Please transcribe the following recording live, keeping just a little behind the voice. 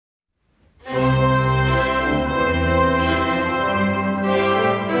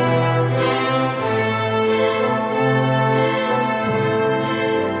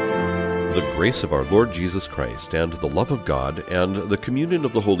grace of our Lord Jesus Christ, and the love of God, and the communion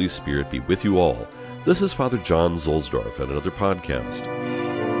of the Holy Spirit be with you all. This is Father John Zuhlsdorf and another podcast.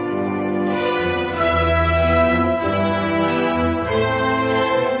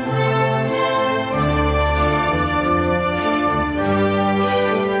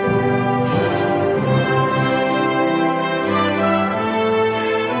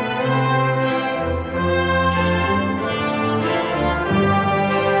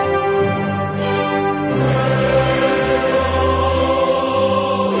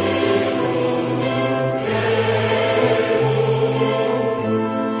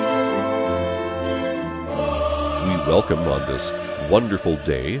 Welcome on this wonderful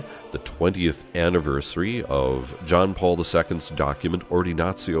day, the 20th anniversary of John Paul II's document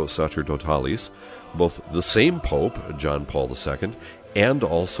Ordinatio Sacerdotalis, both the same Pope, John Paul II, and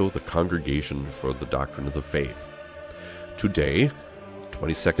also the Congregation for the Doctrine of the Faith. Today,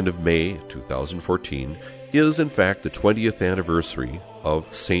 22nd of May, 2014, is in fact the 20th anniversary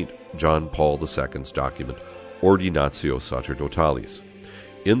of St. John Paul II's document Ordinatio Sacerdotalis.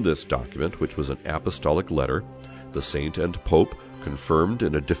 In this document, which was an apostolic letter, the saint and pope confirmed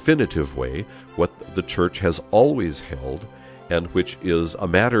in a definitive way what the Church has always held, and which is a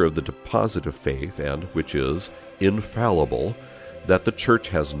matter of the deposit of faith, and which is infallible, that the Church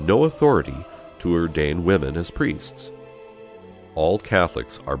has no authority to ordain women as priests. All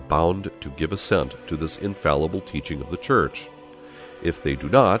Catholics are bound to give assent to this infallible teaching of the Church. If they do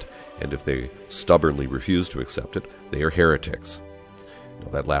not, and if they stubbornly refuse to accept it, they are heretics.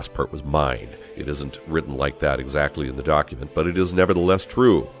 Now, that last part was mine. It isn't written like that exactly in the document, but it is nevertheless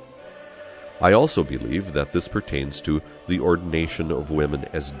true. I also believe that this pertains to the ordination of women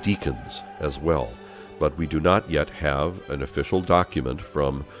as deacons as well, but we do not yet have an official document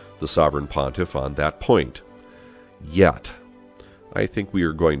from the Sovereign Pontiff on that point. Yet. I think we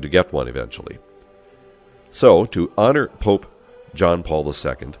are going to get one eventually. So, to honor Pope John Paul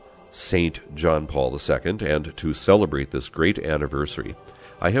II, Saint John Paul II, and to celebrate this great anniversary,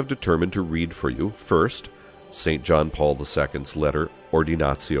 I have determined to read for you, first, St. John Paul II's letter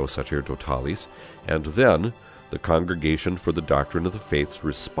Ordinatio Sacerdotalis, and then the Congregation for the Doctrine of the Faith's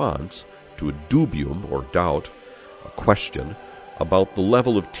response to a dubium, or doubt, a question, about the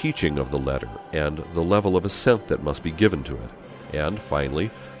level of teaching of the letter and the level of assent that must be given to it, and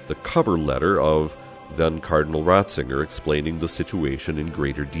finally, the cover letter of then Cardinal Ratzinger explaining the situation in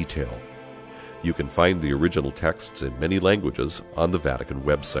greater detail. You can find the original texts in many languages on the Vatican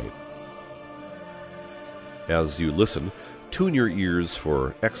website. As you listen, tune your ears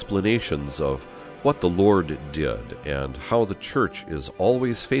for explanations of what the Lord did and how the Church is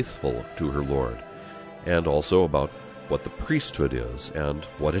always faithful to her Lord, and also about what the priesthood is and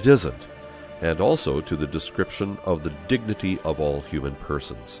what it isn't, and also to the description of the dignity of all human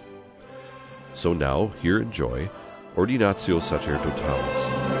persons. So now, here enjoy Ordinatio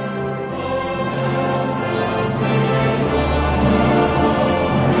Sacerdotalis.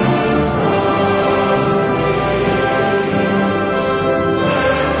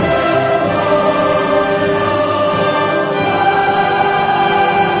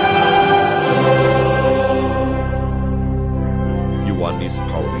 Ioannis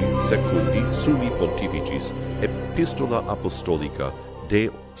Pauli Secundi summi pontificis epistola apostolica de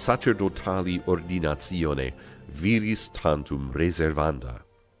sacerdotali ordinatione viris tantum reservanda.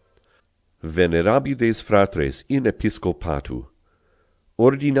 Venerabiles fratres in episcopatu,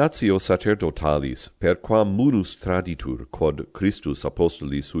 ordinatio sacerdotalis, perquam munus traditur, quod Christus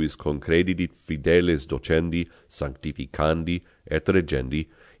apostoli suis concredidit fideles docendi, sanctificandi, et regendi,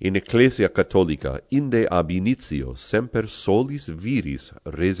 in ecclesia catholica inde ab initio semper solis viris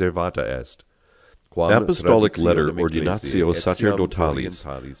reservata est. Apostolic Letter Ordinatio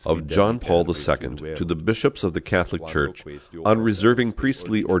Sacerdotalis of John Paul II to the bishops of the Catholic Church on reserving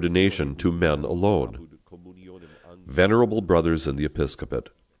priestly ordination to men alone. Venerable brothers in the episcopate,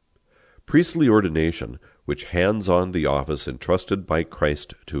 priestly ordination, which hands on the office entrusted by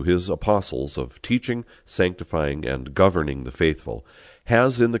Christ to his apostles of teaching, sanctifying, and governing the faithful,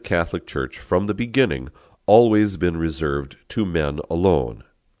 has in the Catholic Church from the beginning always been reserved to men alone.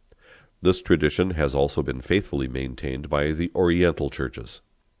 This tradition has also been faithfully maintained by the Oriental churches.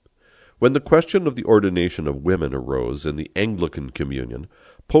 When the question of the ordination of women arose in the Anglican Communion,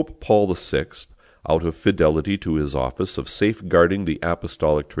 Pope Paul VI, out of fidelity to his office of safeguarding the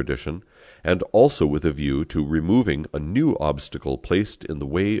apostolic tradition, and also with a view to removing a new obstacle placed in the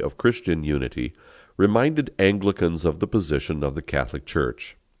way of Christian unity, reminded Anglicans of the position of the Catholic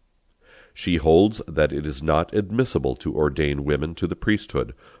Church. She holds that it is not admissible to ordain women to the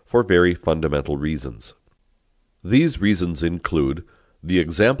priesthood for very fundamental reasons. These reasons include The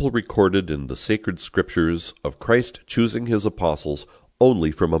example recorded in the sacred scriptures of Christ choosing his apostles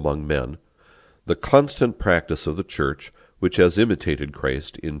only from among men, the constant practice of the Church, which has imitated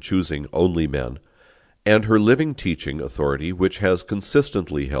Christ in choosing only men, and her living teaching authority, which has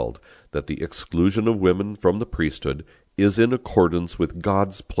consistently held that the exclusion of women from the priesthood is in accordance with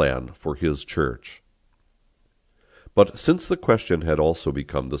God's plan for his Church. But since the question had also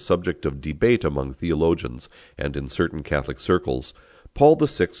become the subject of debate among theologians and in certain Catholic circles, Paul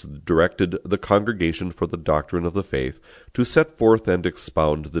VI directed the Congregation for the Doctrine of the Faith to set forth and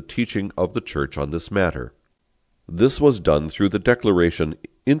expound the teaching of the Church on this matter. This was done through the declaration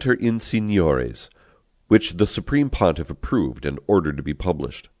Inter Insignores, which the Supreme Pontiff approved and ordered to be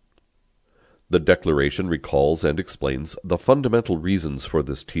published. The declaration recalls and explains the fundamental reasons for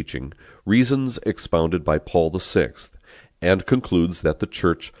this teaching, reasons expounded by Paul VI, and concludes that the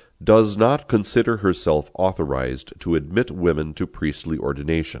Church does not consider herself authorized to admit women to priestly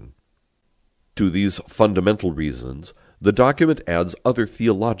ordination. To these fundamental reasons, the document adds other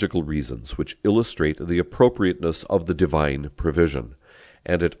theological reasons which illustrate the appropriateness of the divine provision,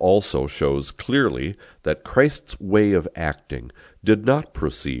 and it also shows clearly that Christ's way of acting did not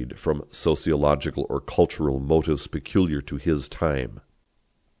proceed from sociological or cultural motives peculiar to his time.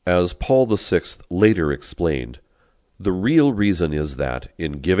 As Paul VI later explained, the real reason is that,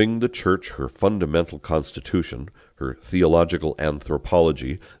 in giving the Church her fundamental constitution, her theological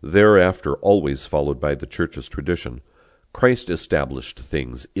anthropology, thereafter always followed by the Church's tradition, Christ established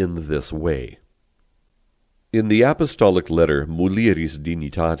things in this way. In the apostolic letter Mulieris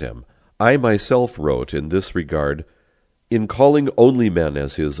Dignitatem, I myself wrote in this regard, in calling only men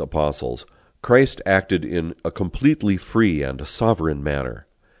as his apostles, Christ acted in a completely free and sovereign manner.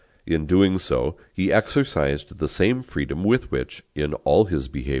 In doing so, he exercised the same freedom with which, in all his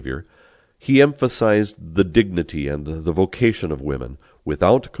behavior, he emphasized the dignity and the vocation of women,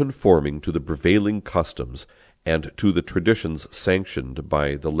 without conforming to the prevailing customs and to the traditions sanctioned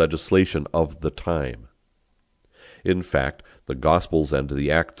by the legislation of the time. In fact, the Gospels and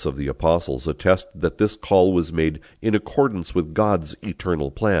the Acts of the Apostles attest that this call was made in accordance with God's eternal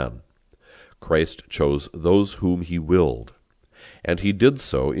plan. Christ chose those whom he willed, and he did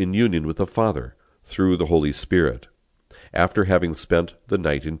so in union with the Father, through the Holy Spirit, after having spent the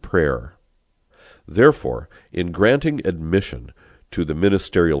night in prayer. Therefore, in granting admission to the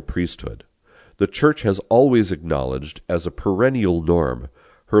ministerial priesthood, the Church has always acknowledged as a perennial norm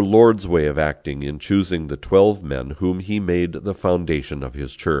her Lord's way of acting in choosing the 12 men whom he made the foundation of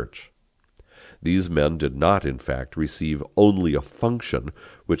his Church. These men did not, in fact, receive only a function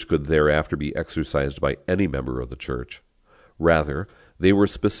which could thereafter be exercised by any member of the Church. Rather, they were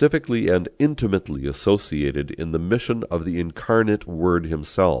specifically and intimately associated in the mission of the incarnate Word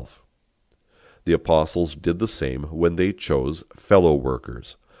himself. The apostles did the same when they chose fellow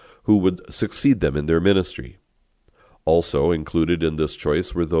workers, who would succeed them in their ministry. Also included in this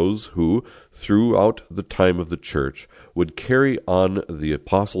choice were those who, throughout the time of the Church, would carry on the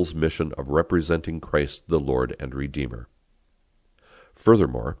apostles' mission of representing Christ the Lord and Redeemer.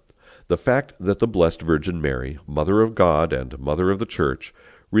 Furthermore, the fact that the Blessed Virgin Mary, Mother of God and Mother of the Church,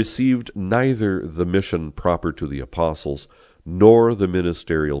 received neither the mission proper to the apostles nor the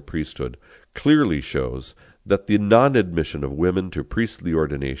ministerial priesthood clearly shows that the non-admission of women to priestly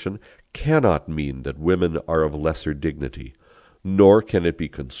ordination cannot mean that women are of lesser dignity, nor can it be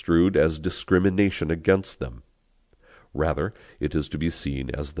construed as discrimination against them. Rather, it is to be seen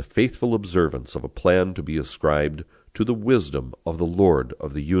as the faithful observance of a plan to be ascribed to the wisdom of the Lord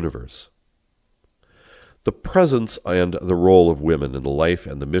of the universe. The presence and the role of women in the life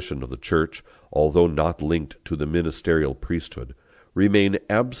and the mission of the Church, although not linked to the ministerial priesthood, remain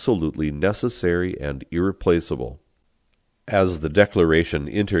absolutely necessary and irreplaceable. As the declaration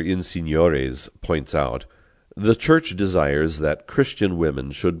Inter Insignores points out, the Church desires that Christian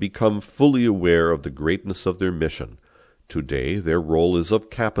women should become fully aware of the greatness of their mission. Today, their role is of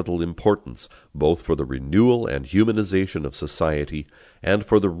capital importance, both for the renewal and humanization of society and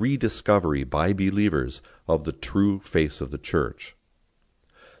for the rediscovery by believers of the true face of the Church.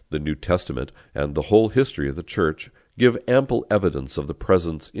 The New Testament and the whole history of the Church give ample evidence of the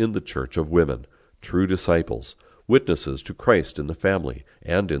presence in the Church of women, true disciples, witnesses to Christ in the family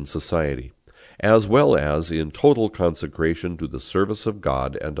and in society, as well as in total consecration to the service of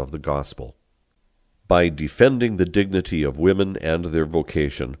God and of the gospel. By defending the dignity of women and their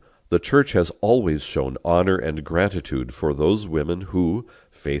vocation, the Church has always shown honor and gratitude for those women who,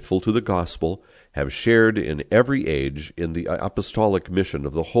 faithful to the gospel, have shared in every age in the apostolic mission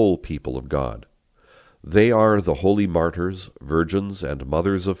of the whole people of God. They are the holy martyrs, virgins, and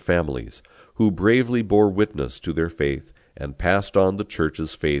mothers of families, who bravely bore witness to their faith and passed on the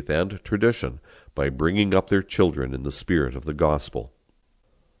Church's faith and tradition by bringing up their children in the spirit of the gospel.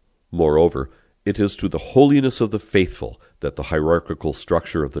 Moreover, it is to the holiness of the faithful that the hierarchical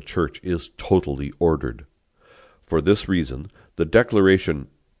structure of the Church is totally ordered. For this reason, the declaration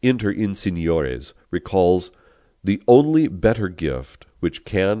Inter Insignores recalls the only better gift which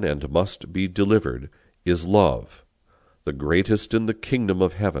can and must be delivered is love. The greatest in the kingdom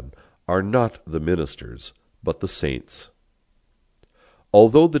of heaven are not the ministers, but the saints.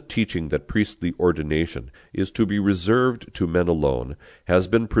 Although the teaching that priestly ordination is to be reserved to men alone has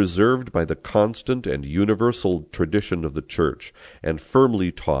been preserved by the constant and universal tradition of the Church and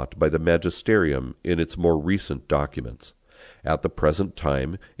firmly taught by the magisterium in its more recent documents, at the present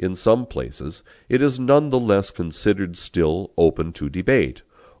time, in some places, it is none the less considered still open to debate,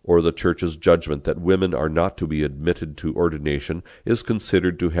 or the Church's judgment that women are not to be admitted to ordination is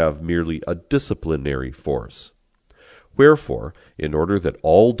considered to have merely a disciplinary force. Wherefore, in order that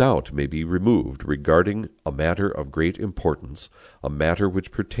all doubt may be removed regarding a matter of great importance, a matter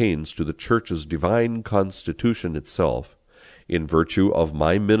which pertains to the Church's divine constitution itself, in virtue of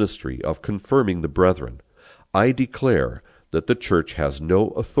my ministry of confirming the brethren, I declare that the Church has no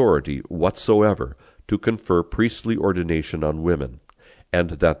authority whatsoever to confer priestly ordination on women,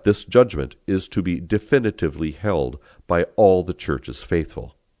 and that this judgment is to be definitively held by all the Church's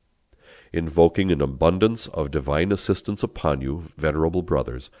faithful. Invoking an abundance of divine assistance upon you, venerable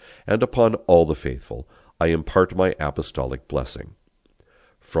brothers, and upon all the faithful, I impart my apostolic blessing.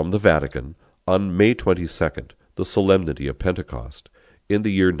 From the Vatican, on May 22nd, the solemnity of Pentecost, in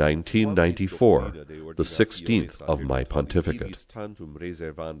the year 1994, the 16th of my pontificate. Tantum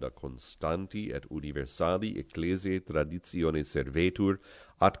reservanda constanti et universali ecclesiae traditione servetur,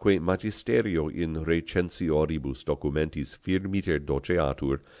 atque magisterio in recensioribus documentis firmiter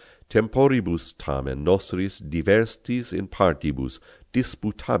doceatur, temporibus tamen nostris diversitis in partibus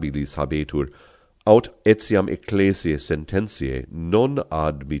disputabilis habetur, aut etiam ecclesiae sententiae non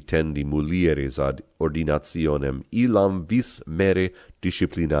admittendi mulieres ad ordinationem illam vis mere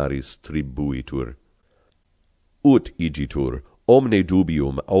disciplinaris tribuitur. Ut igitur omne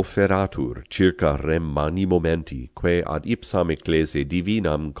dubium auferatur circa rem mani momenti, quae ad ipsam ecclesiae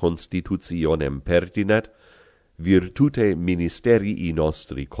divinam constitutionem pertinet, virtute ministerii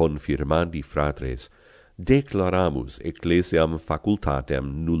nostri confirmandi fratres, declaramus ecclesiam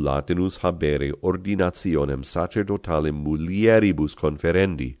facultatem nullatenus habere ordinationem sacerdotalem mulieribus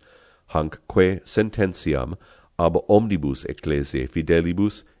conferendi, hanc quae sententiam ab omnibus ecclesiae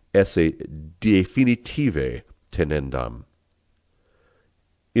fidelibus esse definitive tenendam.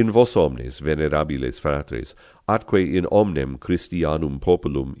 In vos omnes, venerabiles fratres, atque in omnem Christianum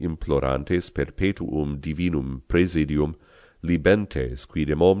populum implorantes perpetuum divinum praesidium, libentes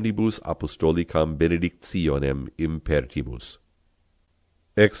quidem omnibus apostolicam benedictionem impertimus.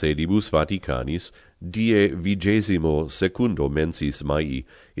 Ex edibus Vaticanis, die 22 mensis Maii,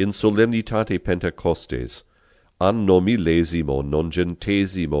 in solemnitate Pentecostes, anno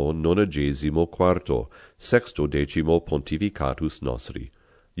 1094, 16 pontificatus nostri,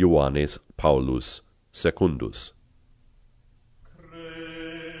 Ioannes Paulus secundus.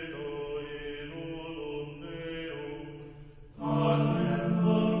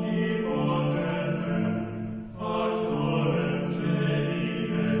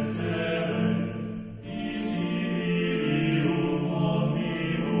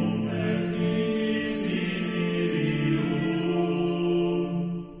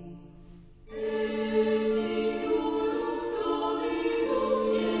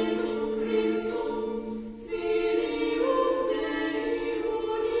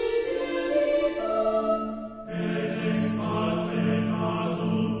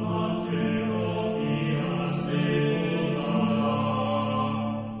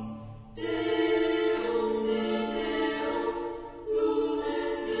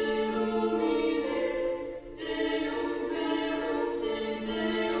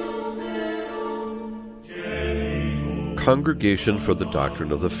 Congregation for the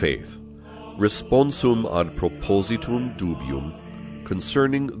Doctrine of the Faith, responsum ad propositum dubium,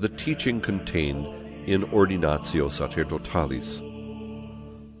 concerning the teaching contained in Ordinatio Sacerdotalis.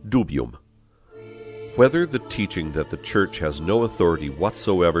 Dubium. Whether the teaching that the Church has no authority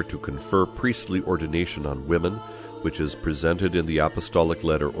whatsoever to confer priestly ordination on women, which is presented in the apostolic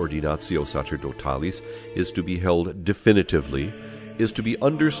letter Ordinatio Sacerdotalis, is to be held definitively, is to be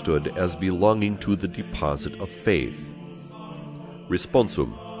understood as belonging to the deposit of faith.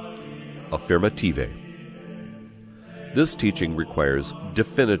 Responsum. Affirmative. This teaching requires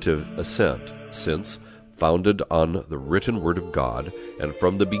definitive assent, since, founded on the written Word of God, and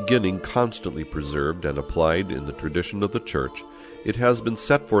from the beginning constantly preserved and applied in the tradition of the Church, it has been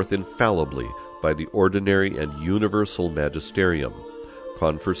set forth infallibly by the ordinary and universal magisterium.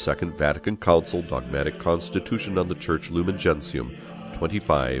 Confer Second Vatican Council, Dogmatic Constitution on the Church, Lumen Gentium,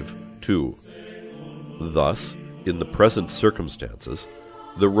 25:2. Thus, in the present circumstances,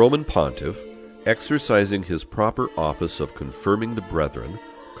 the Roman Pontiff, exercising his proper office of confirming the brethren,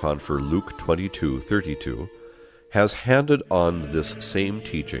 Confer Luke 22:32, has handed on this same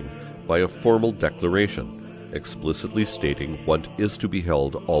teaching by a formal declaration, explicitly stating what is to be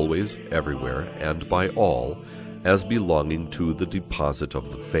held always, everywhere, and by all, as belonging to the deposit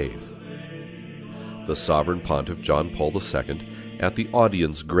of the faith. The Sovereign Pontiff John Paul II, at the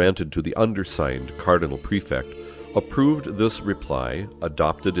audience granted to the undersigned Cardinal Prefect, approved this reply,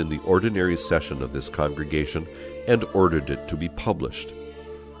 adopted in the ordinary session of this congregation, and ordered it to be published.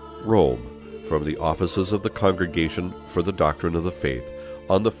 Rome, from the offices of the Congregation for the Doctrine of the Faith,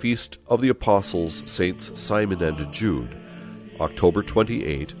 on the feast of the Apostles Saints Simon and Jude, October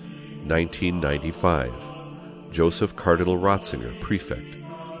 28, 1995. Joseph Cardinal Ratzinger, Prefect.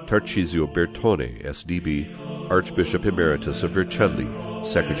 Tarcisio Bertone, SDB, Archbishop Emeritus of Vercelli,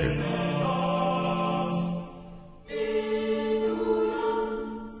 Secretary.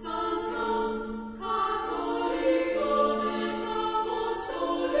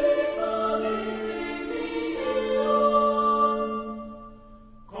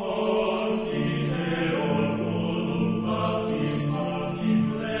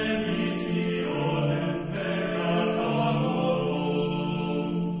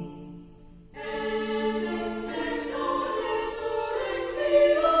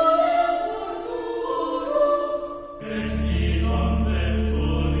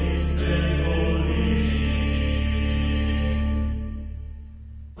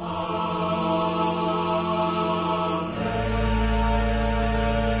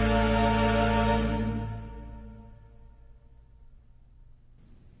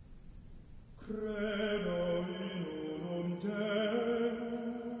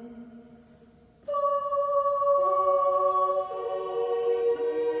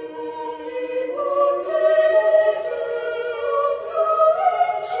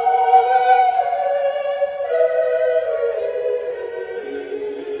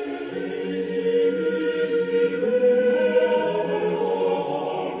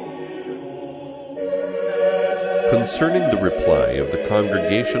 Concerning the reply of the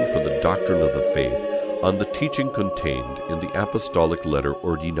Congregation for the Doctrine of the Faith on the teaching contained in the Apostolic Letter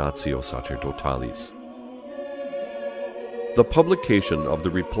Ordinatio Sacerdotalis. The publication of the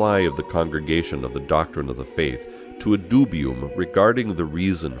reply of the Congregation of the Doctrine of the Faith to a dubium regarding the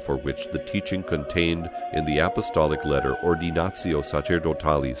reason for which the teaching contained in the Apostolic Letter Ordinatio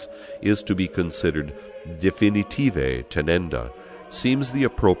Sacerdotalis is to be considered definitive tenenda seems the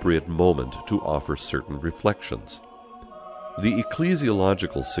appropriate moment to offer certain reflections. The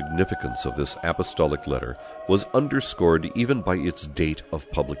ecclesiological significance of this apostolic letter was underscored even by its date of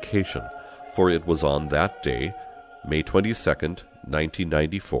publication, for it was on that day, May 22,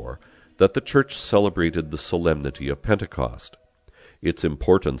 1994, that the Church celebrated the solemnity of Pentecost. Its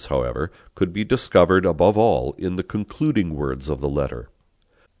importance, however, could be discovered above all in the concluding words of the letter.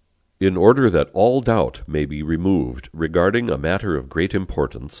 In order that all doubt may be removed regarding a matter of great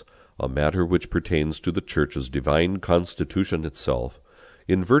importance, a matter which pertains to the Church's divine constitution itself,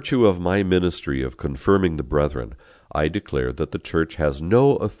 in virtue of my ministry of confirming the brethren, I declare that the Church has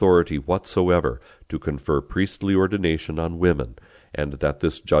no authority whatsoever to confer priestly ordination on women, and that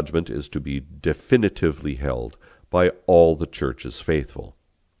this judgment is to be definitively held by all the Church's faithful.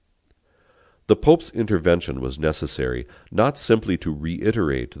 The Pope's intervention was necessary not simply to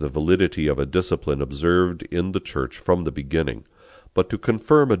reiterate the validity of a discipline observed in the Church from the beginning, but to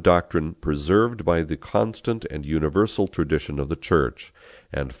confirm a doctrine preserved by the constant and universal tradition of the Church,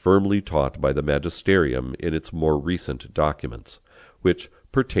 and firmly taught by the magisterium in its more recent documents, which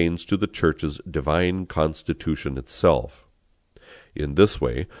pertains to the Church's divine constitution itself. In this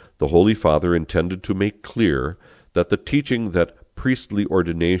way, the Holy Father intended to make clear that the teaching that priestly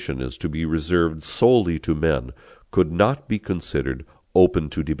ordination is to be reserved solely to men could not be considered open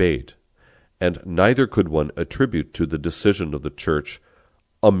to debate, and neither could one attribute to the decision of the Church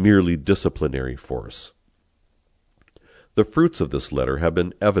a merely disciplinary force. The fruits of this letter have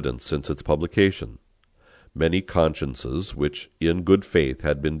been evident since its publication. Many consciences which in good faith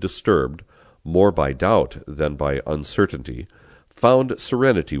had been disturbed, more by doubt than by uncertainty, found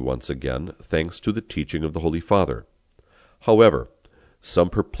serenity once again, thanks to the teaching of the Holy Father. However, some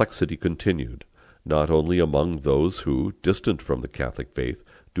perplexity continued, not only among those who, distant from the Catholic faith,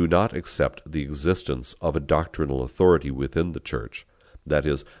 do not accept the existence of a doctrinal authority within the Church, that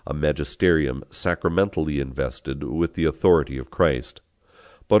is, a magisterium sacramentally invested with the authority of Christ,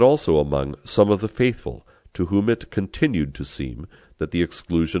 but also among some of the faithful, to whom it continued to seem that the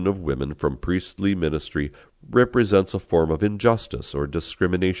exclusion of women from priestly ministry represents a form of injustice or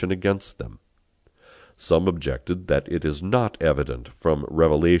discrimination against them. Some objected that it is not evident from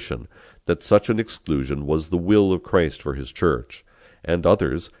revelation that such an exclusion was the will of Christ for his Church, and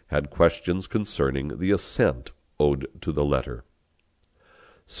others had questions concerning the assent owed to the letter.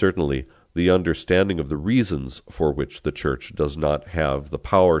 Certainly, the understanding of the reasons for which the Church does not have the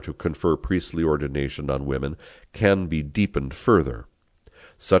power to confer priestly ordination on women can be deepened further.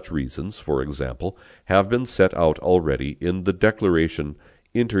 Such reasons, for example, have been set out already in the Declaration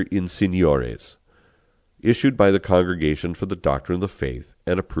Inter Insignores, issued by the Congregation for the Doctrine of the Faith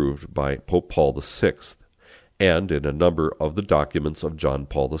and approved by Pope Paul VI, and in a number of the documents of John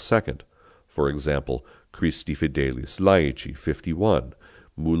Paul II, for example, Christi Fidelis Laici 51,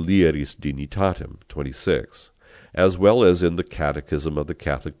 Mulieris Dignitatem 26, as well as in the Catechism of the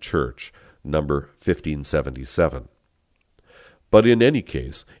Catholic Church, number 1577. But in any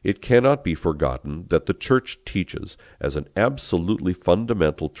case, it cannot be forgotten that the Church teaches, as an absolutely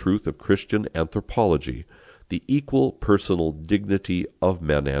fundamental truth of Christian anthropology, the equal personal dignity of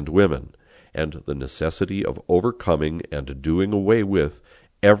men and women, and the necessity of overcoming and doing away with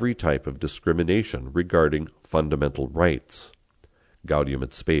every type of discrimination regarding fundamental rights. Gaudium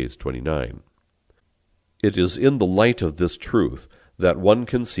et Spes 29. It is in the light of this truth that one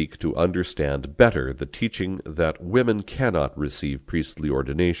can seek to understand better the teaching that women cannot receive priestly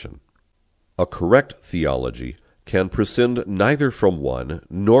ordination. A correct theology can prescind neither from one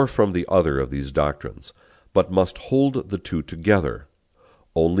nor from the other of these doctrines, but must hold the two together.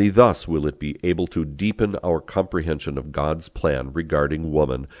 Only thus will it be able to deepen our comprehension of God's plan regarding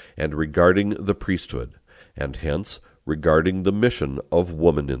woman and regarding the priesthood, and hence regarding the mission of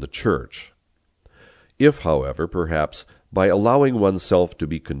woman in the Church. If, however, perhaps, by allowing oneself to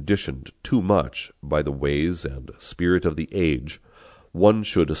be conditioned too much by the ways and spirit of the age, one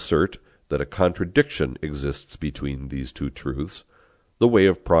should assert that a contradiction exists between these two truths, the way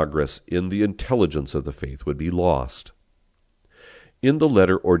of progress in the intelligence of the faith would be lost. In the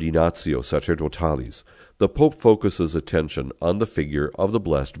letter Ordinatio Sacerdotalis, the Pope focuses attention on the figure of the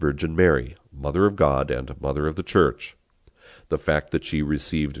Blessed Virgin Mary, Mother of God and Mother of the Church. The fact that she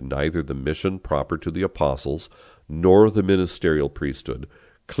received neither the mission proper to the apostles nor the ministerial priesthood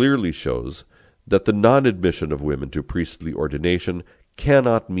clearly shows that the non-admission of women to priestly ordination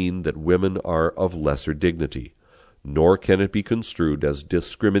cannot mean that women are of lesser dignity, nor can it be construed as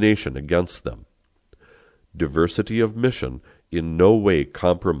discrimination against them. Diversity of mission in no way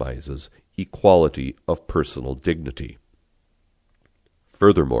compromises equality of personal dignity.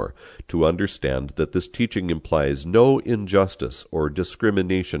 Furthermore, to understand that this teaching implies no injustice or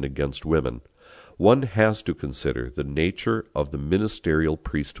discrimination against women, one has to consider the nature of the ministerial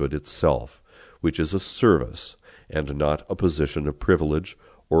priesthood itself, which is a service and not a position of privilege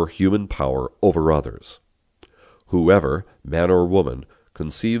or human power over others. Whoever, man or woman,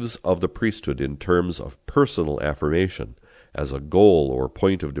 conceives of the priesthood in terms of personal affirmation, as a goal or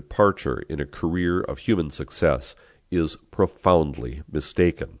point of departure in a career of human success, is profoundly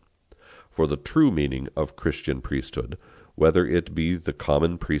mistaken. For the true meaning of Christian priesthood, whether it be the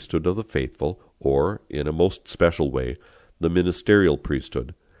common priesthood of the faithful, or, in a most special way, the ministerial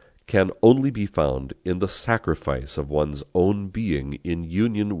priesthood, can only be found in the sacrifice of one's own being in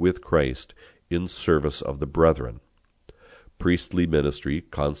union with Christ in service of the brethren. Priestly ministry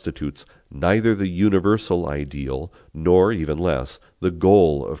constitutes neither the universal ideal, nor, even less, the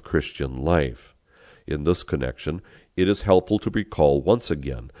goal of Christian life. In this connection, it is helpful to recall once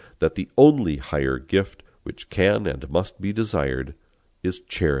again that the only higher gift which can and must be desired is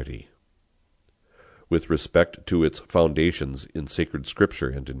charity. With respect to its foundations in sacred Scripture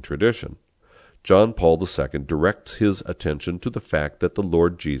and in tradition, John Paul II directs his attention to the fact that the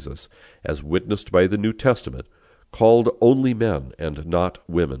Lord Jesus, as witnessed by the New Testament, called only men and not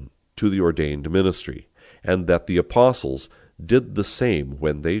women to the ordained ministry, and that the apostles did the same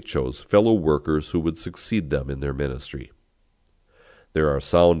when they chose fellow workers who would succeed them in their ministry. There are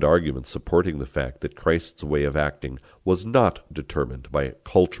sound arguments supporting the fact that Christ's way of acting was not determined by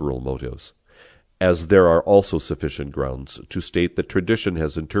cultural motives, as there are also sufficient grounds to state that tradition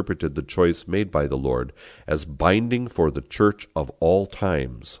has interpreted the choice made by the Lord as binding for the Church of all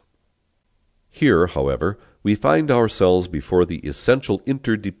times. Here, however, we find ourselves before the essential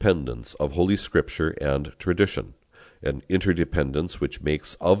interdependence of Holy Scripture and tradition, an interdependence which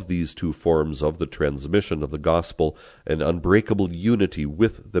makes of these two forms of the transmission of the gospel an unbreakable unity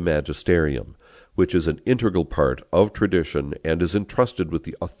with the magisterium, which is an integral part of tradition and is entrusted with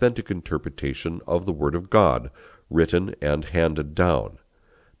the authentic interpretation of the Word of God, written and handed down.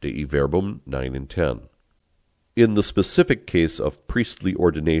 Dei Verbum 9 and 10. In the specific case of priestly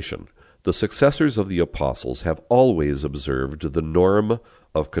ordination, the successors of the apostles have always observed the norm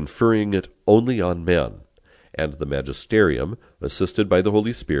of conferring it only on men, and the magisterium, assisted by the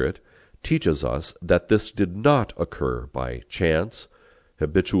Holy Spirit, teaches us that this did not occur by chance,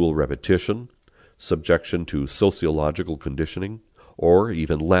 habitual repetition, subjection to sociological conditioning, or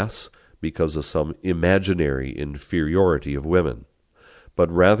even less, because of some imaginary inferiority of women, but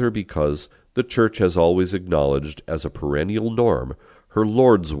rather because the Church has always acknowledged as a perennial norm her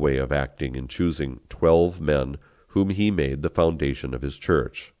Lord's way of acting in choosing 12 men whom he made the foundation of his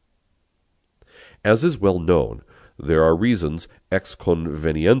Church. As is well known, there are reasons ex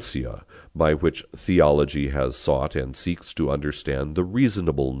convenientia by which theology has sought and seeks to understand the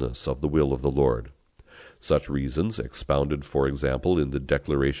reasonableness of the will of the Lord. Such reasons, expounded, for example, in the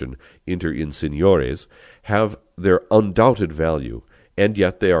declaration Inter Insignores, have their undoubted value, and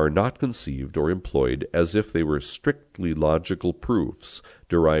yet they are not conceived or employed as if they were strictly logical proofs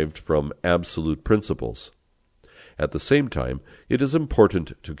derived from absolute principles. At the same time, it is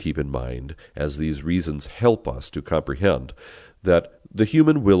important to keep in mind, as these reasons help us to comprehend, that the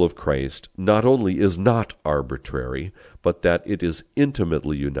human will of Christ not only is not arbitrary, but that it is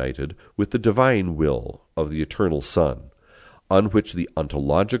intimately united with the divine will of the eternal Son, on which the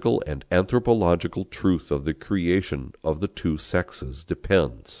ontological and anthropological truth of the creation of the two sexes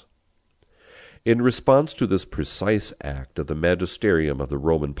depends. In response to this precise act of the magisterium of the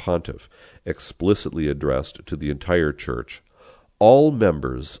Roman Pontiff, explicitly addressed to the entire Church, all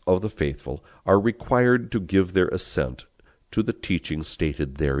members of the faithful are required to give their assent to the teaching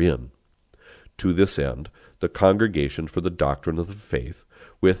stated therein. To this end, the Congregation for the Doctrine of the Faith,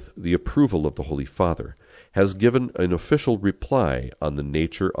 with the approval of the Holy Father, has given an official reply on the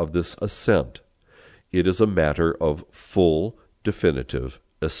nature of this assent. It is a matter of full, definitive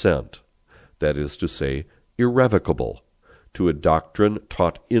assent, that is to say, irrevocable, to a doctrine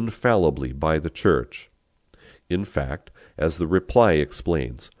taught infallibly by the Church. In fact, as the reply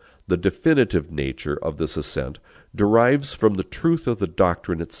explains, the definitive nature of this assent derives from the truth of the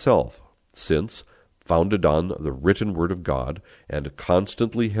doctrine itself, since, founded on the written Word of God, and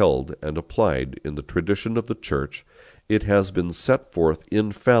constantly held and applied in the tradition of the Church, it has been set forth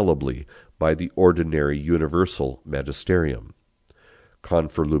infallibly by the ordinary universal magisterium.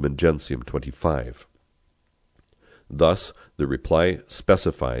 Confer Lumen Gentium 25. Thus, the reply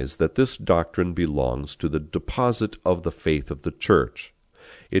specifies that this doctrine belongs to the deposit of the faith of the Church.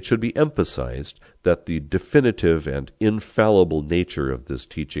 It should be emphasized that the definitive and infallible nature of this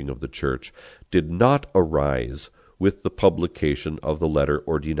teaching of the Church did not arise with the publication of the letter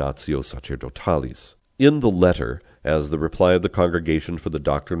Ordinatio Sacerdotalis. In the letter, as the reply of the Congregation for the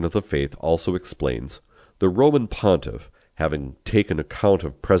Doctrine of the Faith also explains, the Roman Pontiff, having taken account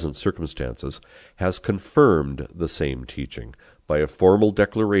of present circumstances, has confirmed the same teaching by a formal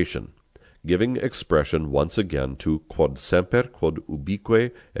declaration, giving expression once again to quod semper, quod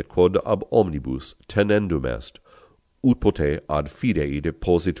ubique, et quod ab omnibus tenendum est, ut pote ad fidei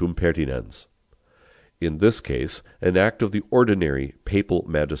depositum pertinens. In this case, an act of the ordinary papal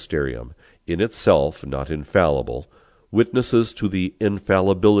magisterium, in itself not infallible, witnesses to the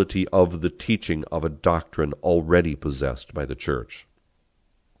infallibility of the teaching of a doctrine already possessed by the Church.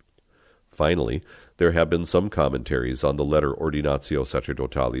 Finally, there have been some commentaries on the letter Ordinatio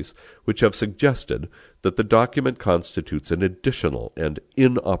Sacerdotalis which have suggested that the document constitutes an additional and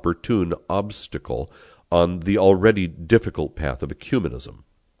inopportune obstacle on the already difficult path of ecumenism.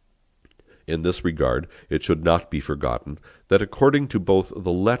 In this regard, it should not be forgotten that according to both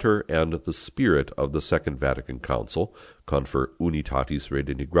the letter and the spirit of the Second Vatican Council, Confer Unitatis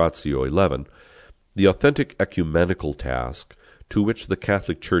Redintegratio 11, the authentic ecumenical task, to which the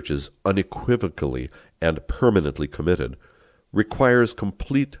Catholic Church is unequivocally and permanently committed, requires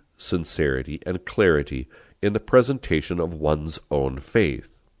complete sincerity and clarity in the presentation of one's own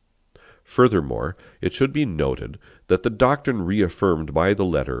faith. Furthermore, it should be noted that the doctrine reaffirmed by the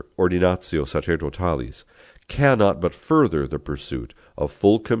letter Ordinatio Sacerdotalis cannot but further the pursuit of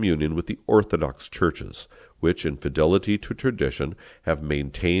full communion with the Orthodox churches, which in fidelity to tradition have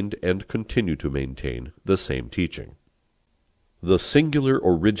maintained and continue to maintain the same teaching. The singular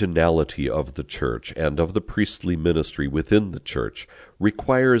originality of the Church and of the priestly ministry within the Church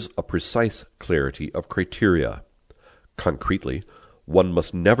requires a precise clarity of criteria. Concretely, One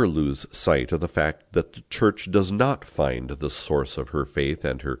must never lose sight of the fact that the Church does not find the source of her faith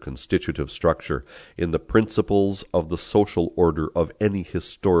and her constitutive structure in the principles of the social order of any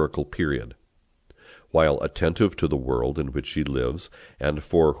historical period. While attentive to the world in which she lives and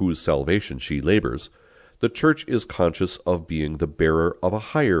for whose salvation she labors, the Church is conscious of being the bearer of a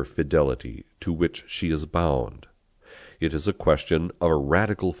higher fidelity to which she is bound. It is a question of a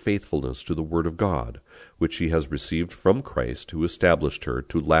radical faithfulness to the Word of God, which she has received from Christ, who established her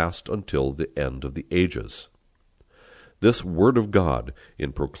to last until the end of the ages. This Word of God,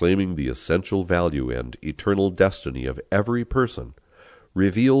 in proclaiming the essential value and eternal destiny of every person,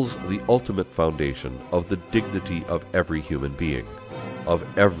 reveals the ultimate foundation of the dignity of every human being, of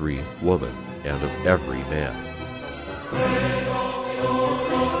every woman, and of every man.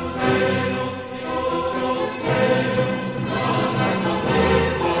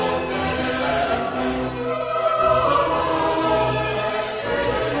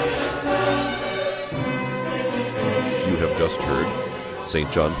 You have just heard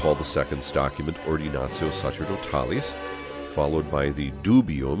St. John Paul II's document Ordinatio Sacerdotalis, followed by the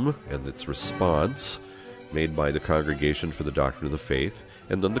Dubium and its response made by the Congregation for the Doctrine of the Faith,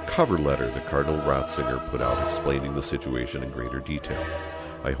 and then the cover letter that Cardinal Ratzinger put out explaining the situation in greater detail.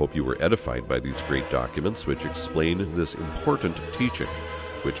 I hope you were edified by these great documents which explain this important teaching,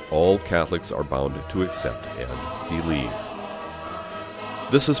 which all Catholics are bound to accept and believe.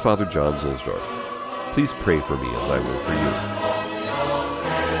 This is Father John Zuhlsdorf. Please pray for me as I will for you.